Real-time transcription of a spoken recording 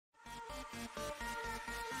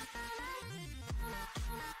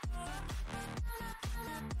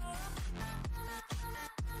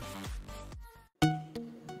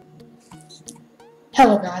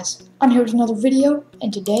Hello guys, I'm here with another video,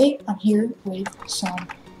 and today I'm here with some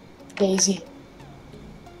Dayz.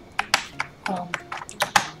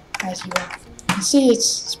 As you can see,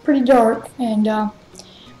 it's pretty dark, and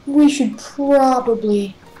we should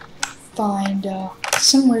probably find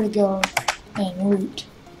somewhere to go and loot.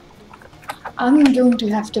 I'm going to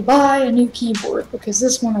have to buy a new keyboard because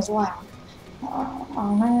this one is loud. I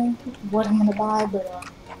don't know what I'm going to buy, but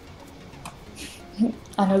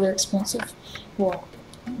I know they're expensive. Well,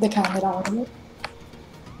 the kind that I would.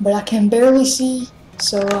 But I can barely see,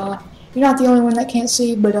 so you're not the only one that can't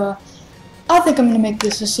see, but I think I'm going to make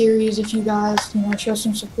this a series if you guys, show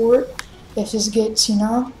some support. If this gets,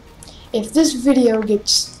 if this video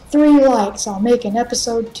gets 3 likes, I'll make an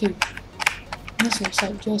episode 2. This looks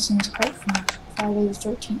like Jason's art from Friday the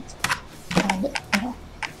 13th. And,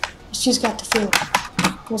 it's just got to feel it.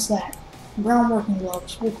 What's that? Brown working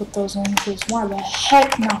gloves. We'll put those on because why the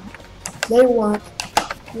heck not? They work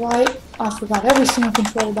right. I forgot every single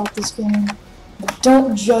control about this game, but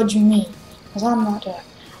don't judge me, because I'm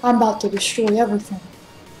about to destroy everything.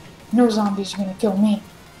 No zombies are gonna kill me,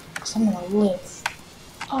 because I'm gonna live.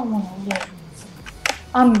 I wanna live.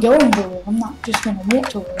 I'm going to live. I'm not just gonna want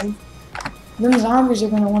to live. Them zombies are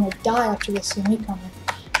gonna want to die after they see me coming,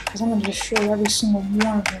 because I'm gonna destroy every single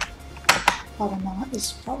one of them. Probably not.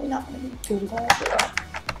 It's probably not gonna be good at all. But,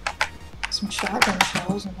 some shotgun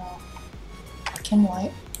shells and Ken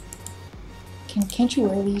White. Can't you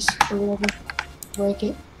wear these or whatever? Break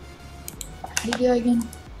it. How do you do that again?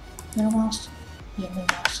 Middle mouse? Yeah, middle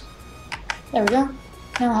mouse. There we go.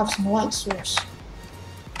 Now I have some light source.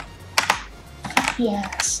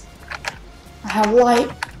 Yes. I have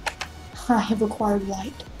light. I have acquired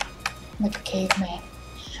light. Like a caveman.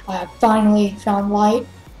 I have finally found light.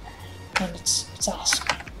 And it's awesome.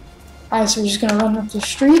 Alright, so we're just gonna run up the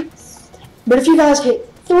street. But if you guys hit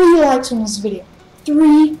 3 likes on this video,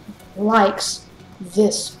 3 likes,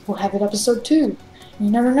 this will have it episode 2. You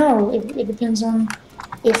never know. It depends on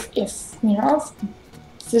if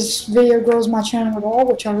this video grows my channel at all,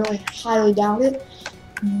 which I really highly doubt it.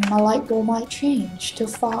 My like goal might change to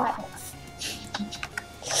 5.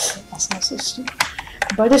 That's not so stupid.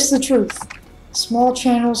 But it's the truth. Small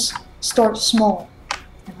channels start small.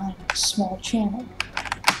 And I'm a small channel.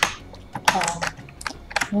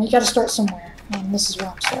 You gotta start somewhere. And this is where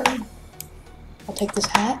I'm starting. I'll take this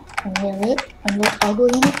hat and wear it and look ugly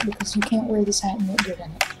in it because you can't wear this hat and look good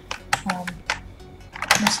in it.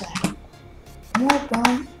 What's that? More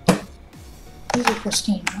brown. These are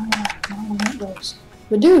pristine. I don't want those.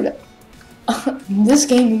 But dude, in this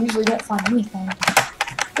game you usually don't find anything.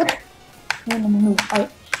 What? Random move.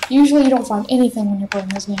 Usually you don't find anything when you're playing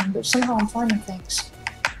this game, but somehow I'm finding things.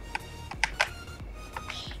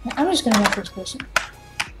 Now, I'm just gonna go first person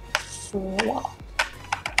for a while.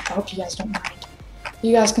 I hope you guys don't mind.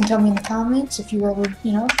 You guys can tell me in the comments if you ever,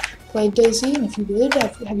 played Dayz, and if you did,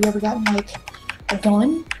 have you ever gotten, like, a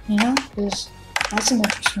gun, because that's an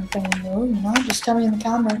interesting thing to know, just tell me in the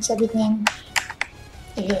comments everything.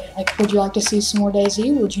 Yeah, like, would you like to see some more Dayz?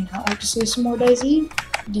 Would you not like to see some more Dayz?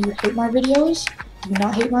 Do you hate my videos? Do you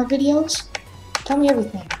not hate my videos? Tell me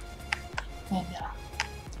everything. And,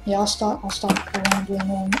 yeah, I'll stop rambling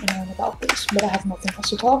on about this, but I have nothing else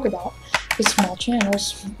to talk about. The small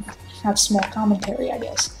channels have small commentary, I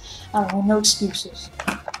guess. I don't know, no excuses.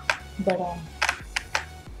 But,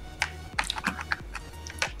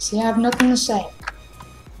 see, I have nothing to say.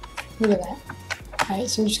 Look at that. Alright,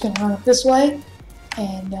 so we're just gonna run up this way,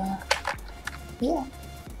 and, yeah.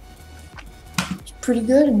 It's pretty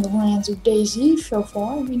good in the lands of Dayz so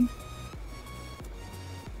far. I mean,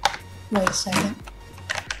 wait a second.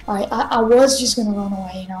 Alright, I was just gonna run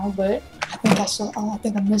away, but I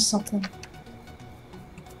think I missed something.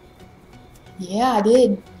 Yeah, I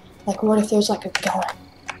did. Like, what if there's like a gun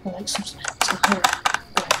or like something here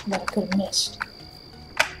that I could have missed?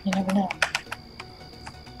 You never know.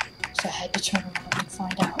 So I had to turn around and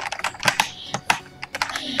find out.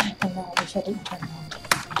 And now I wish I didn't turn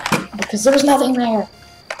around because there was nothing there.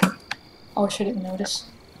 I wish I didn't notice.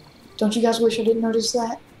 Don't you guys wish I didn't notice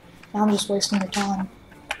that? Now I'm just wasting your time.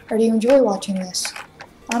 Or do you enjoy watching this?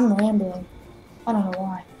 I'm rambling. I don't know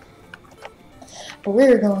why. But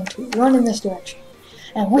we're going to run in this direction.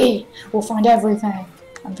 And we will find everything.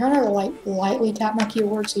 I'm trying to lightly tap my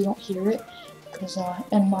keyboard so you don't hear it. Because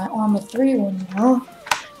in my Arma 3 one,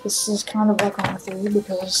 this is kind of like Arma 3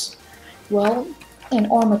 because, well, in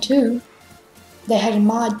Arma 2, they had a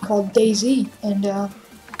mod called Dayz. And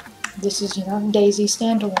this is, Dayz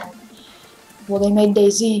standalone. Well, they made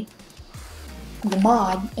Dayz, the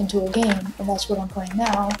mod, into a game, and that's what I'm playing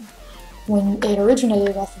now. when it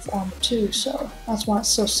originated off of Armor 2, so that's why it's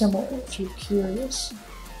so similar if you're curious.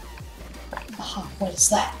 Aha, what is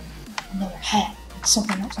that? Another hat.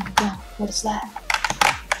 Something else on the ground. What is that?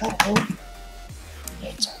 Is that a rope?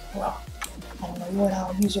 It's a rope. I don't know what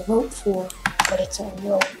I'll use a rope for, but it's a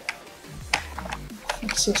rope.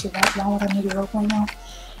 Seriously, why would I need a rope right now?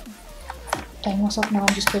 Dang myself, no,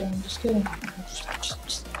 I'm just kidding, I'm just kidding.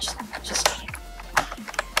 Just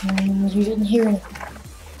kidding. You didn't hear anything.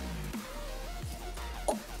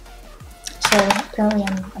 So apparently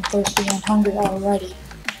I'm thirsty and hungry already.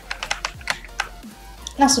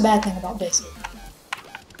 That's the bad thing about Dayz.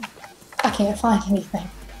 I can't find anything.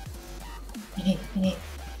 Any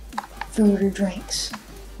food or drinks.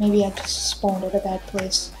 Maybe I just spawned at a bad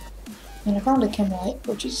place. And I found a chem light,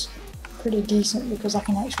 which is pretty decent because I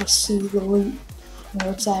can actually see the loot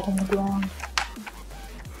where it's at on the ground.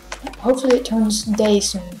 Hopefully it turns day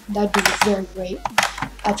soon. That'd be very great.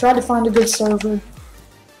 I tried to find a good server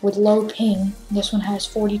with low ping. This one has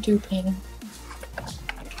 42 ping.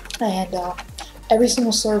 And every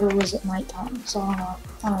single server was at nighttime, so I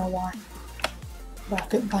don't know why. But I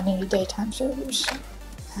couldn't find any daytime servers. So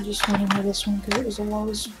I just went into this one because it was the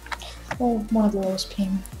lowest, well, one of the lowest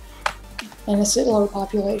ping. And it's at low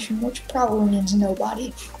population, which probably means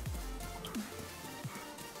nobody.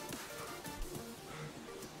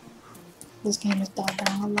 This game has died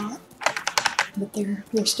down a lot, but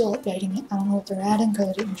they're still updating it. I don't know what they're adding because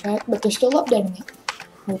I didn't check, but they're still updating it,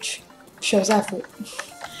 which shows effort.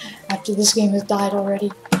 After this game has died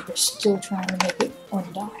already, they're still trying to make it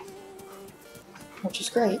undie, which is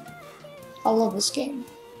great. I love this game,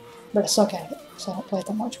 but I suck at it, so I don't play it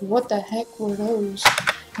that much. What the heck were those?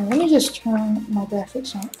 And let me just turn my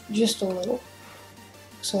graphics on just a little,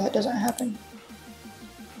 so that doesn't happen.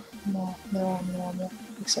 No, they're all normal,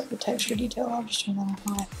 except the texture detail. I'll just turn that on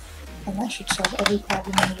high, and that should solve every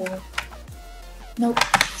problem in the world. Nope.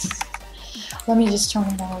 Let me just turn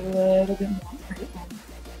it on a little bit more.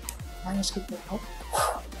 Minus good out.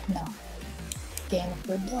 No. Damn it,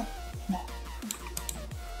 good though. No.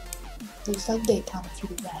 It's like daytime if you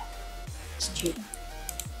do that. It's cheating.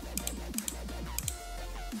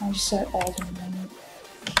 I'll just set all the menu.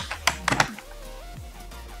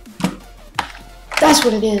 That's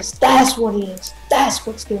what it is. That's what it is. That's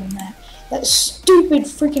what's doing that. That stupid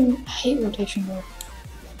freaking, I hate rotation door.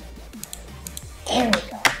 There we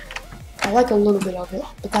go. I like a little bit of it,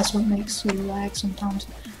 but that's what makes you lag sometimes.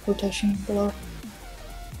 Rotation below.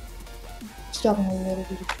 Still having a little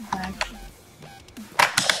bit of lag.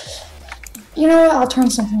 You know what? I'll turn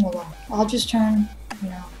something below. I'll just turn, you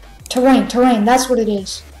know, terrain. That's what it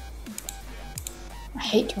is. I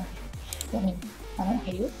hate terrain. I mean, I don't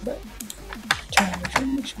hate it, but terrain is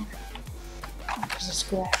really sure. Because it's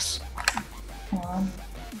grass.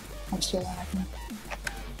 I'm still lagging.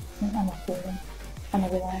 I'm recording. I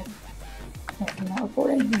never lag. If I'm not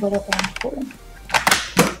recording, but if I'm recording.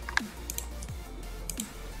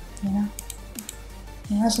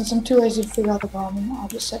 You know, since I'm too lazy to figure out the problem, I'll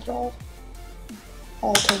just set it all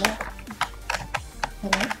to low.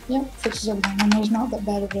 But, yep, fixes everything. And there's not that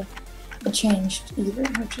bad of a change either,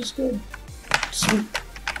 which is good. Sweet.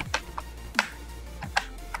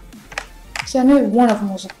 See, I knew one of them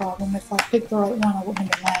was a problem. If I picked the right one, I wouldn't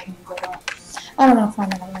have been lagging, but I don't want to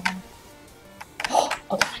find another one. Oh,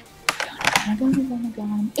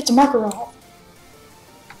 gun. It's a Makarov.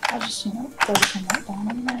 I'll just, you know, throw this one right down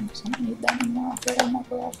on there because I don't need that anymore. I'll throw that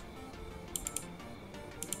Makarov.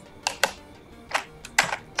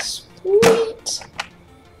 Sweet!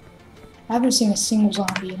 I haven't seen a single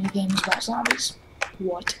zombie in the games about zombies.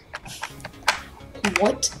 What?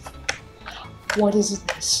 What? What is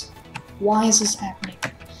this? Why is this happening?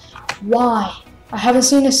 Why? I haven't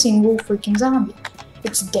seen a single freaking zombie.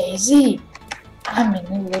 It's Dayz. I'm in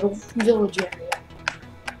a little village area.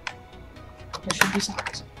 There should be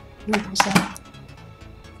zombies. Ooh, what's that?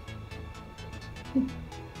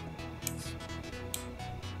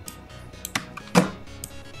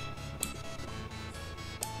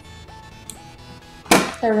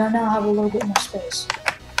 There we go, now I have a little bit more space.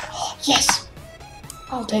 Oh, yes!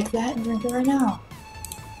 I'll take that and drink it right now.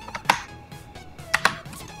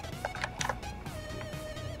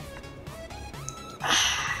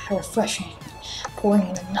 Refreshing.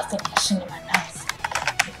 Pouring the nothingness into my mouth.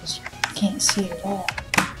 Because you can't see it at all.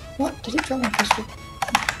 What? Did it drop my pistol?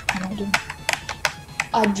 I'm not doing it.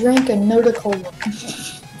 I drank a Noda-Cola.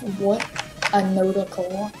 What? A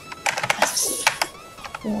Noda-Cola?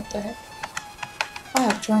 What the heck? I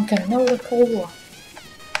have drunk a Noda-Cola.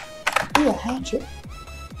 Ooh, a hatchet.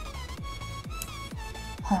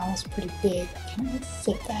 Oh, that's pretty big. I can't really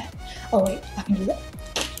fit that. Oh wait, I can do that.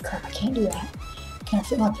 Crap, I can't do that. Can I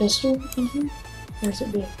fit my pistol in here? Or is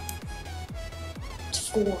it big? It's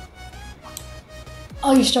 4.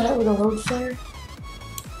 Oh, you start out with a road flare?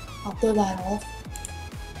 I'll throw that off.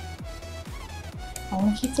 I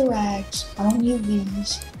want to keep the rags. I don't need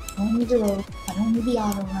these. I don't need the rope. I don't need the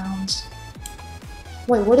auto rounds.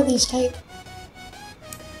 Wait, what do these take?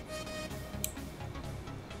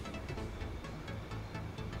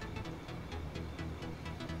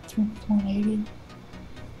 $3.80.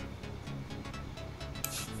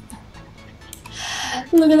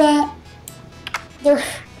 Look at that.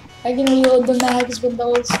 I can reload the mags with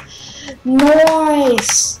those.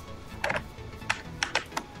 Nice!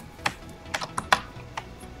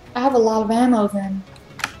 I have a lot of ammo then.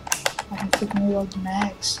 I can freaking reload the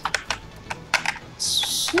mags.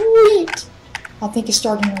 Sweet! I think it's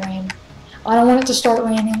starting to rain. I don't want it to start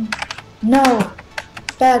raining. No!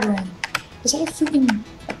 Bad rain. Is that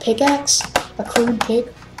a pickaxe? A crude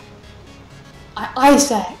pick?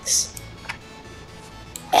 Ice axe.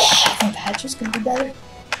 I think the hatchet's gonna be better.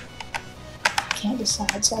 I can't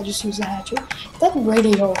decide, so I'll just use the hatchet. That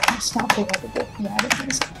radio, it's not pickable. Yeah, I don't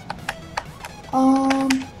think so.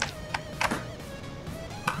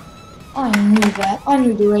 I knew that. I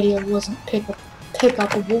knew the radio wasn't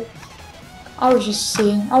pickupable. I was just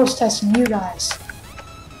seeing. I was testing you guys.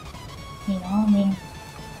 You know, I mean.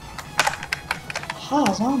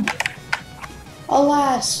 Ha, zombie.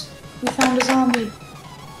 Alas, we found a zombie.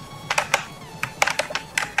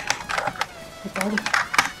 Hey, buddy.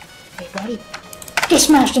 Hey, buddy. Get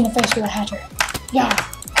smashed in the face with a hatchet. Yeah.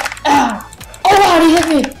 Ow. Oh, God, he hit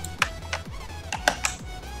me.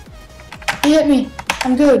 He hit me.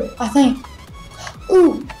 I'm good, I think.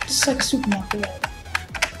 Ooh, this is like a supermarket area.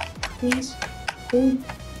 Please, food,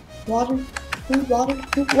 water, food, water,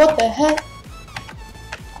 food. What the heck?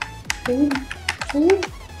 Food,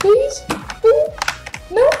 please, food.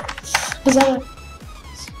 No. Is that a?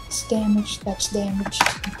 It's damaged. That's damaged. I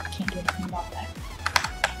can't do anything about that.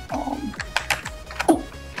 Oh.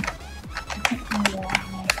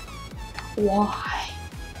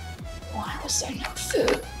 Why was there no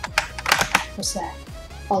food? What's that?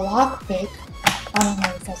 A lockpick? I don't know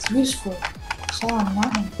if that's useful, so I'm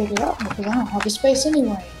not going to pick it up because I don't have the space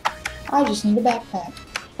anyway. I just need a backpack,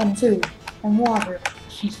 and food, and water,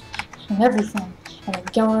 and everything, and a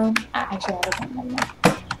gun. Actually, I don't know.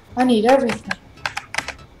 I need everything.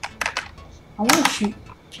 I want to shoot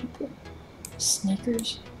people.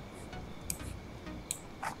 Sneakers.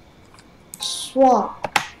 Swap.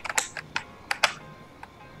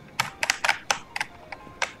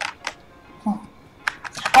 Huh.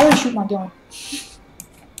 I want to shoot my gun.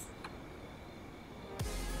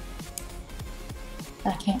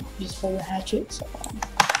 I can't use for the hatchet, so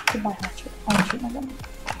goodbye hatchet. I want to shoot my gun.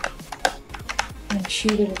 I'm going to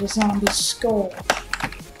shoot it at a zombie's skull.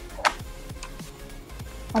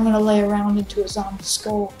 I'm going to lay around into a zombie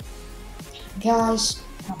skull. Guys,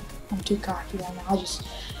 I'm too cocky right now.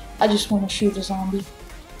 I just want to shoot a zombie.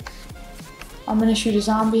 I'm going to shoot a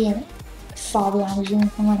zombie, and if 5 zombies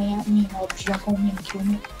come running at me, I'll jump on me and kill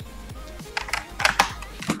me.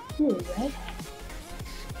 Ooh, red.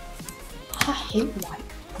 I hate white.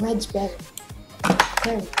 Red's better.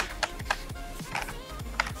 There we go.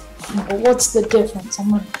 But what's the difference? I'm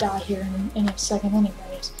going to die here in a second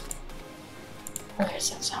anyways. Where's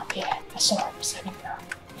that zombie at? I saw him a second ago.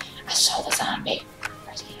 I saw the zombie.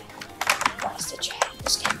 Where's he at? What is the chat?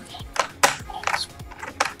 This game again.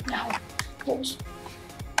 No. Close.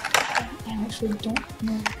 I actually don't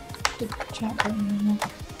know the chat button anymore.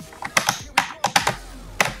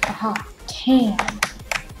 Aha. Tan.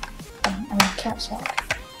 I mean caps lock.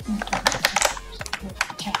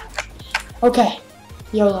 Tab. Okay.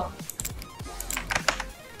 YOLO.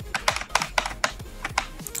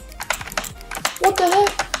 What the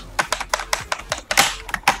heck?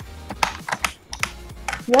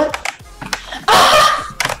 What?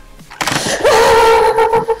 Ah!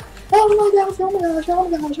 Oh my gosh, oh my gosh, oh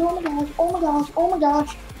my gosh, oh my gosh, oh my gosh, oh my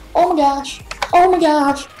gosh, oh my gosh, oh my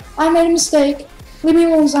gosh. I made a mistake. Leave me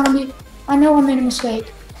alone, zombie. I know I made a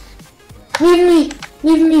mistake. Leave me.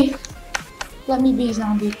 Leave me. Let me be,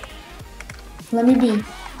 zombie. Let me be.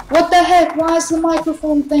 What the heck? Why is the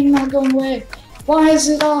microphone thing not going away? Why is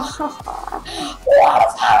it all? What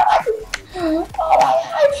is happening? Oh my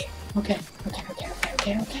gosh. Okay.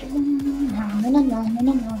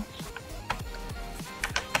 No.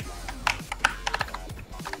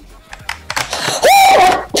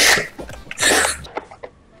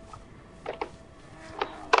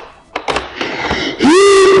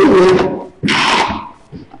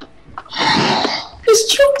 Just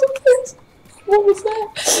jumped the fence. What was that?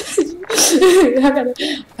 I gotta.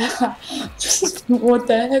 What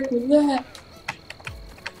the heck was that?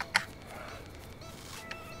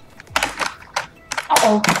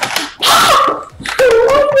 Uh-oh. Ah!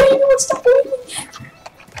 Oh, stop moving.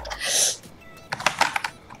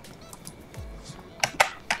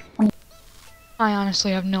 I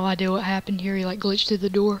honestly have no idea what happened here. He like glitched through the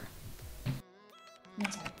door. I'm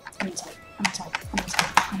inside.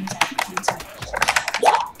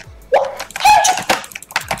 Yeah! What?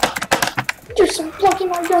 You're so lucky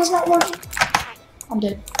my gun's not working. I'm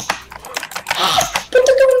dead. Put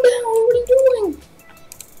the gun down! What are you doing?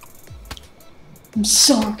 I'm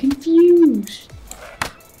so confused.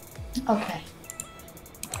 Okay.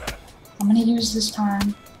 I'm gonna use this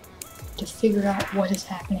time to figure out what is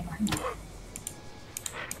happening right now.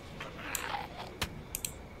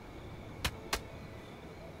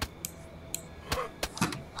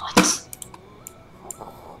 What?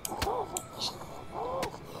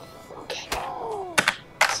 Okay.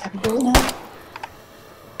 Does that have a bullet now?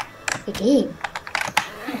 It did.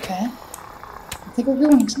 Okay. I think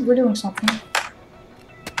we're doing something.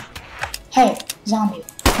 Hey, zombie.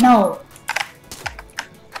 No.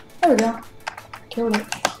 There we go. Killed it.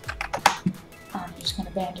 I'm just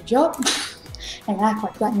gonna bandage up and act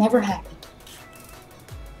like that never happened.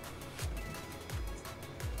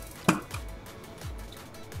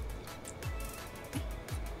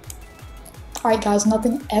 Alright guys,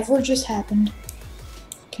 nothing ever just happened.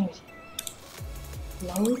 Can we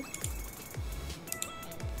load?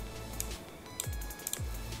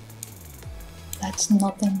 That's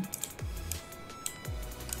nothing.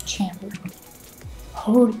 Chamber.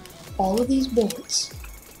 Hold all of these bullets.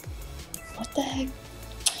 What the heck?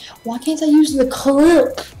 Why can't I use the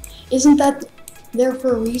clip? Isn't that there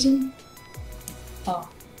for a reason? Oh.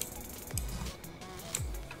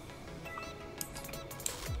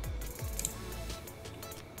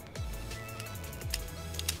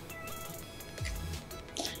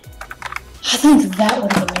 I think that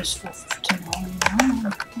would have been useful to know, you know?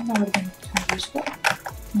 That would have been kind of useful.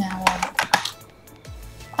 Now,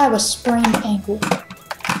 I have a sprained ankle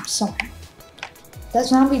somehow. That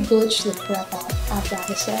zombie glitched the crap out, I've got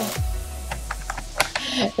to say.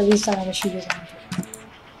 At least I never shoot his zombie.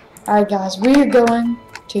 Alright guys, we are going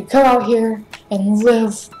to go out here and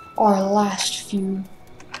live our last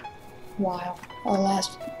our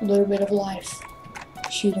last little bit of life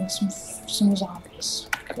shooting some zombies.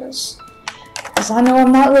 Because I know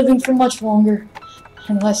I'm not living for much longer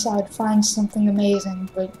unless I'd find something amazing,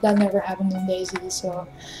 but that never happens in Dayz, so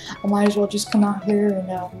I might as well just come out here and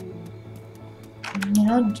you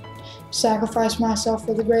know, sacrifice myself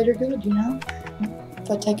for the greater good, you know? If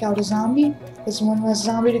I take out a zombie, it's one less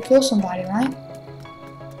zombie to kill somebody, right?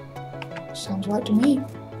 Sounds right to me.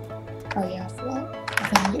 Oh yeah, I forgot. I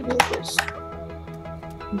think I get rid of this.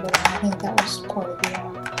 But I think that was part of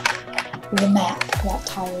the map. That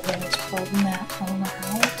tire there is part of the map. I don't know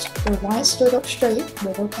how or why it stood up straight,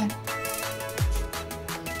 but okay.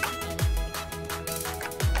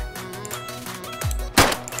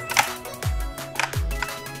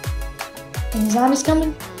 Any zombies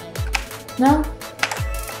coming? No?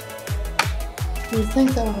 You would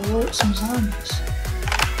think that would alert some zombies.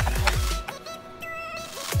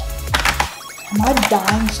 Am I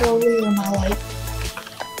dying slowly, or am I like...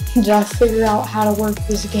 Did I figure out how to work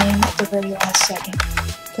this game at the very last second?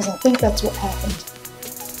 Because I think that's what happened.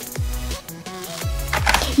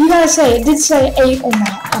 You gotta say, it did say 8 on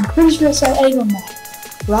that. I'm pretty sure it said 8 on that.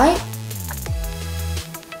 Right?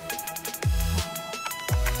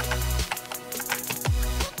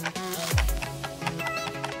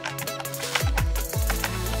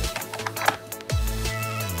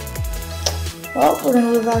 Well, we're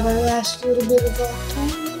gonna live out our last little bit of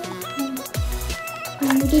time.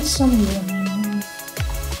 We did some healing.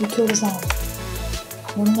 We killed a zombie.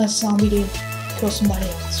 One less zombie to kill somebody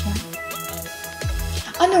else, right?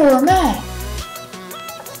 I know where I'm at!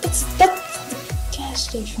 That's the gas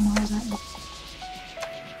station I was at.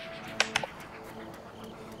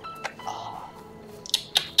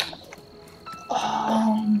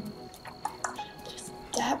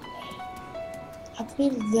 That way. I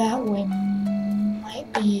believe that way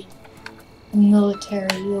might be a military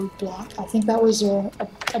roadblock. I think that was a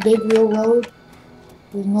big real road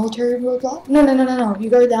with military roadblock. No. You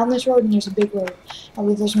go down this road and there's a big road. I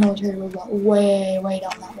believe there's a military roadblock way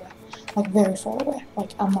down that way. Like very far away.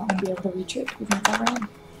 Like I'm not gonna be able to reach it even if I ran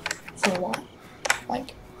for a while.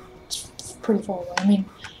 Like it's pretty far away. I mean,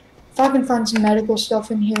 if I can find some medical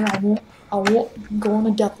stuff in here, I won't go on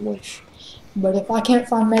a death wish. But if I can't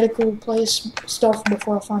find medical stuff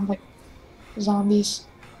before I find like zombies,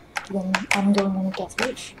 then I'm going on a death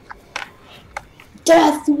wish.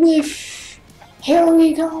 Death wish! Here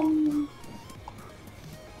we come!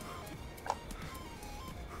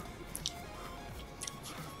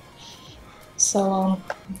 So,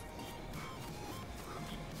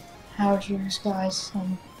 how's yours, guys?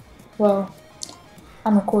 Well,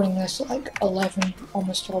 I'm recording this at like 11,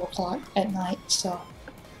 almost 12 o'clock at night, so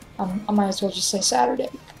I might as well just say Saturday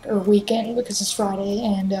or weekend because it's Friday.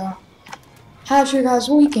 And how's your guys'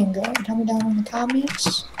 weekend going? Tell me down in the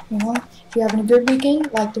comments. You know, if you're having a good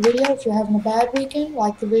weekend, like the video. If you're having a bad weekend,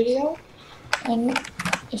 like the video. And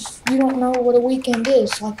if you don't know what a weekend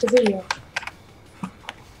is, like the video.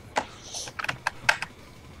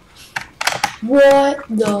 What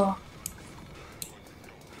the?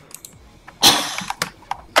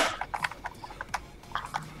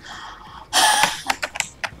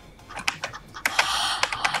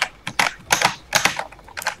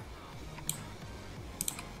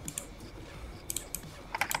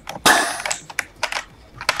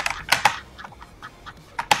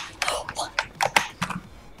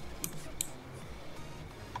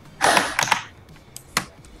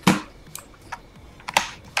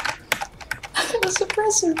 The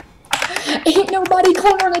suppressor. Ain't nobody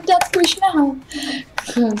calling a death wish now.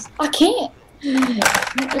 Cause I can't.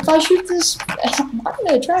 If I shoot this, I'm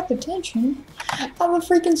gonna attract attention. I'm a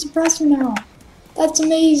freaking suppressor now. That's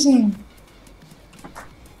amazing.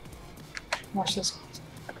 Watch this.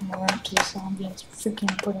 I'm gonna run up to the zombie and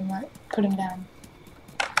freaking put him down.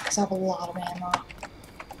 Cause I have a lot of ammo.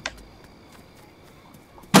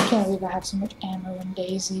 I can't believe I have so much ammo in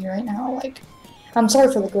Dayz right now. Like, I'm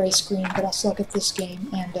sorry for the gray screen, but I suck at this game,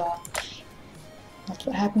 and that's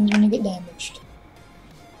what happens when you get damaged.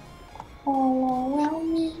 All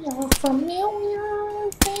around me are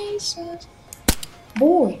familiar faces.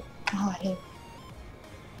 Boy, I hit.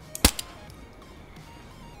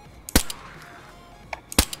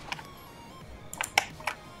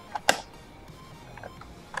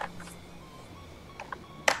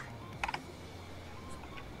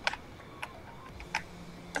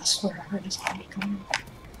 I swear I heard a zombie coming.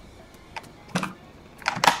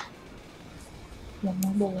 One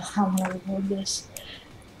more bullet, I'm gonna record this.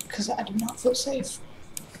 Because I do not feel safe.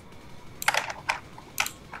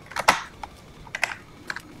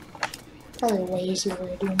 Probably a way easier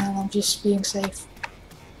way of doing that. I'm just being safe.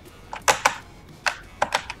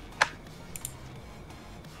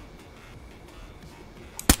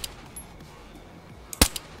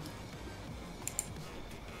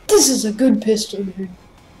 This is a good pistol, dude.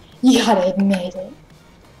 You gotta admit it.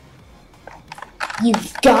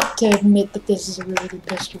 You've got to admit that this is a really good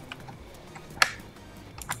pistol.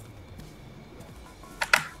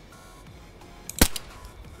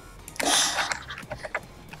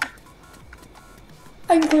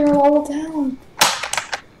 I can clear all town.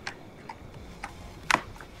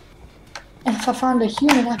 And if I find a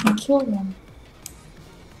human, I can kill them.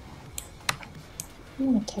 I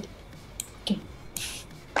want a teddy. Okay.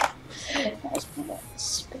 That's my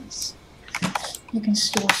space. You can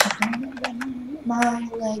store something. My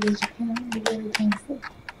leg is apparently very painful.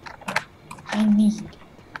 I need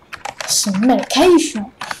some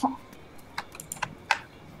medication.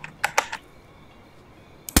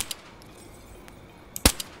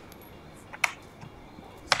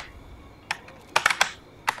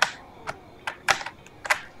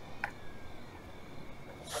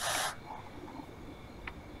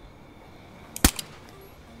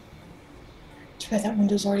 That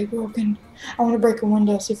window's already broken. I want to break a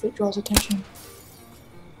window, see if it draws attention.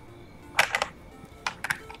 I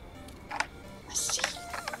see.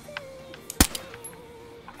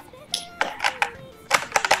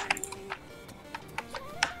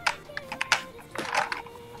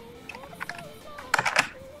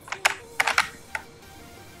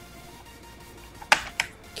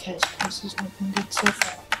 Okay, this place is looking good so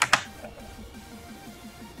far.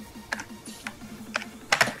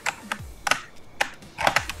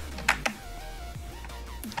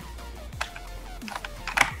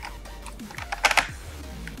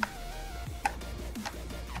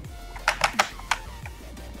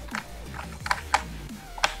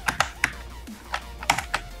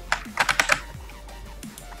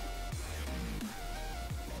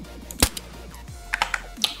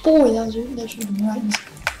 Boy, that should have been right.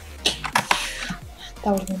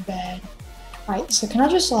 That would have been bad. Alright, so can I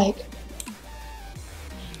just like...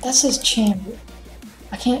 That says chamber.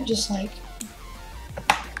 I can't just like...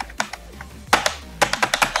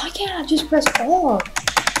 Why can't I just press R?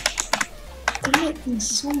 That would make things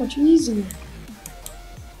so much easier.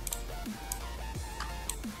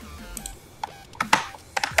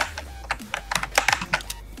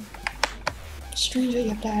 Strange that you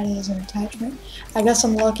have to add it as an attachment. I guess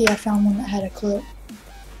I'm lucky I found one that had a clip.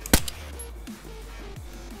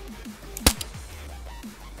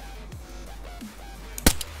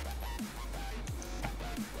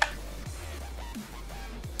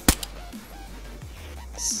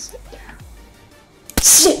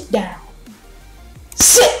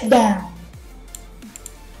 Sit down.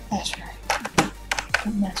 That's right.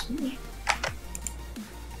 Don't mess with me.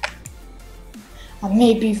 I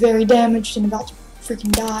may be very damaged and about to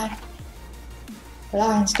freaking die, but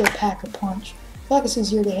I can still pack a punch. I feel like it's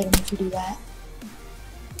easier to hit him if you do that.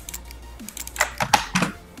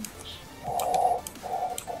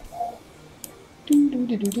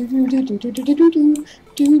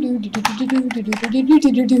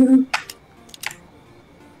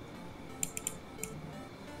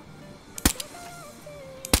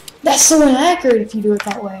 That's so inaccurate if you do it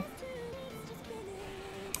that way.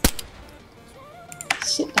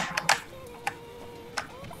 Sit down.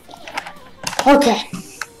 Okay.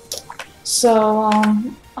 So,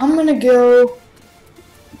 I'm gonna go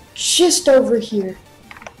just over here.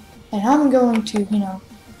 And I'm going to, you know,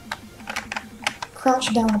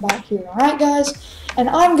 crouch down about here. Alright, guys? And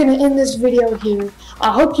I'm gonna end this video here.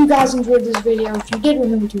 I hope you guys enjoyed this video. If you did,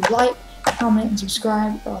 remember to like, comment, and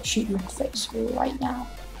subscribe, or I'll shoot you in the face right now.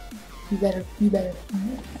 You better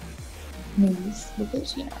move,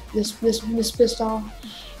 because you know this pistol,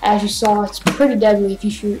 as you saw, it's pretty deadly if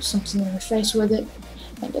you shoot something in the face with it.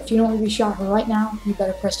 And if you don't want to be shot right now, you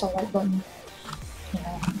better press the like button. You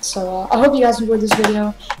know. So I hope you guys enjoyed this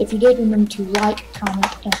video. If you did, remember to like,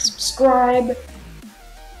 comment, and subscribe.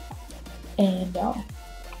 And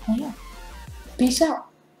yeah, peace out.